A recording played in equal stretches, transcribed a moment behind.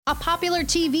A popular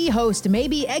TV host may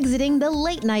be exiting the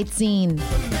late-night scene.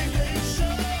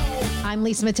 I'm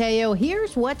Lisa Mateo.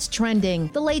 Here's what's trending.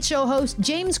 The Late Show host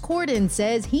James Corden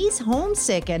says he's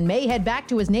homesick and may head back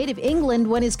to his native England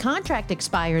when his contract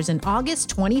expires in August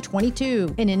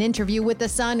 2022. In an interview with The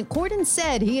Sun, Corden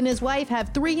said he and his wife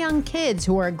have 3 young kids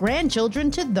who are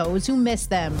grandchildren to those who miss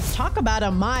them. Talk about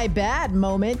a my bad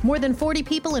moment. More than 40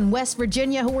 people in West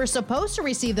Virginia who were supposed to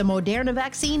receive the Moderna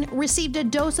vaccine received a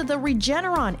dose of the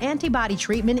Regeneron antibody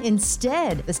treatment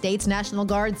instead. The state's National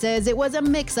Guard says it was a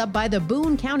mix-up by the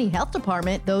Boone County Health Department.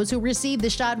 Those who received the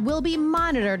shot will be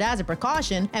monitored as a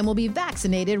precaution and will be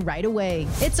vaccinated right away.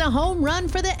 It's a home run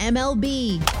for the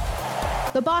MLB.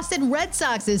 The Boston Red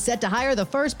Sox is set to hire the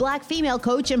first black female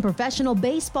coach in professional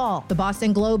baseball. The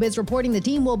Boston Globe is reporting the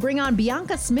team will bring on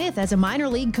Bianca Smith as a minor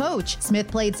league coach. Smith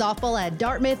played softball at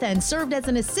Dartmouth and served as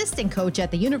an assistant coach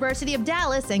at the University of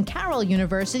Dallas and Carroll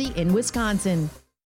University in Wisconsin.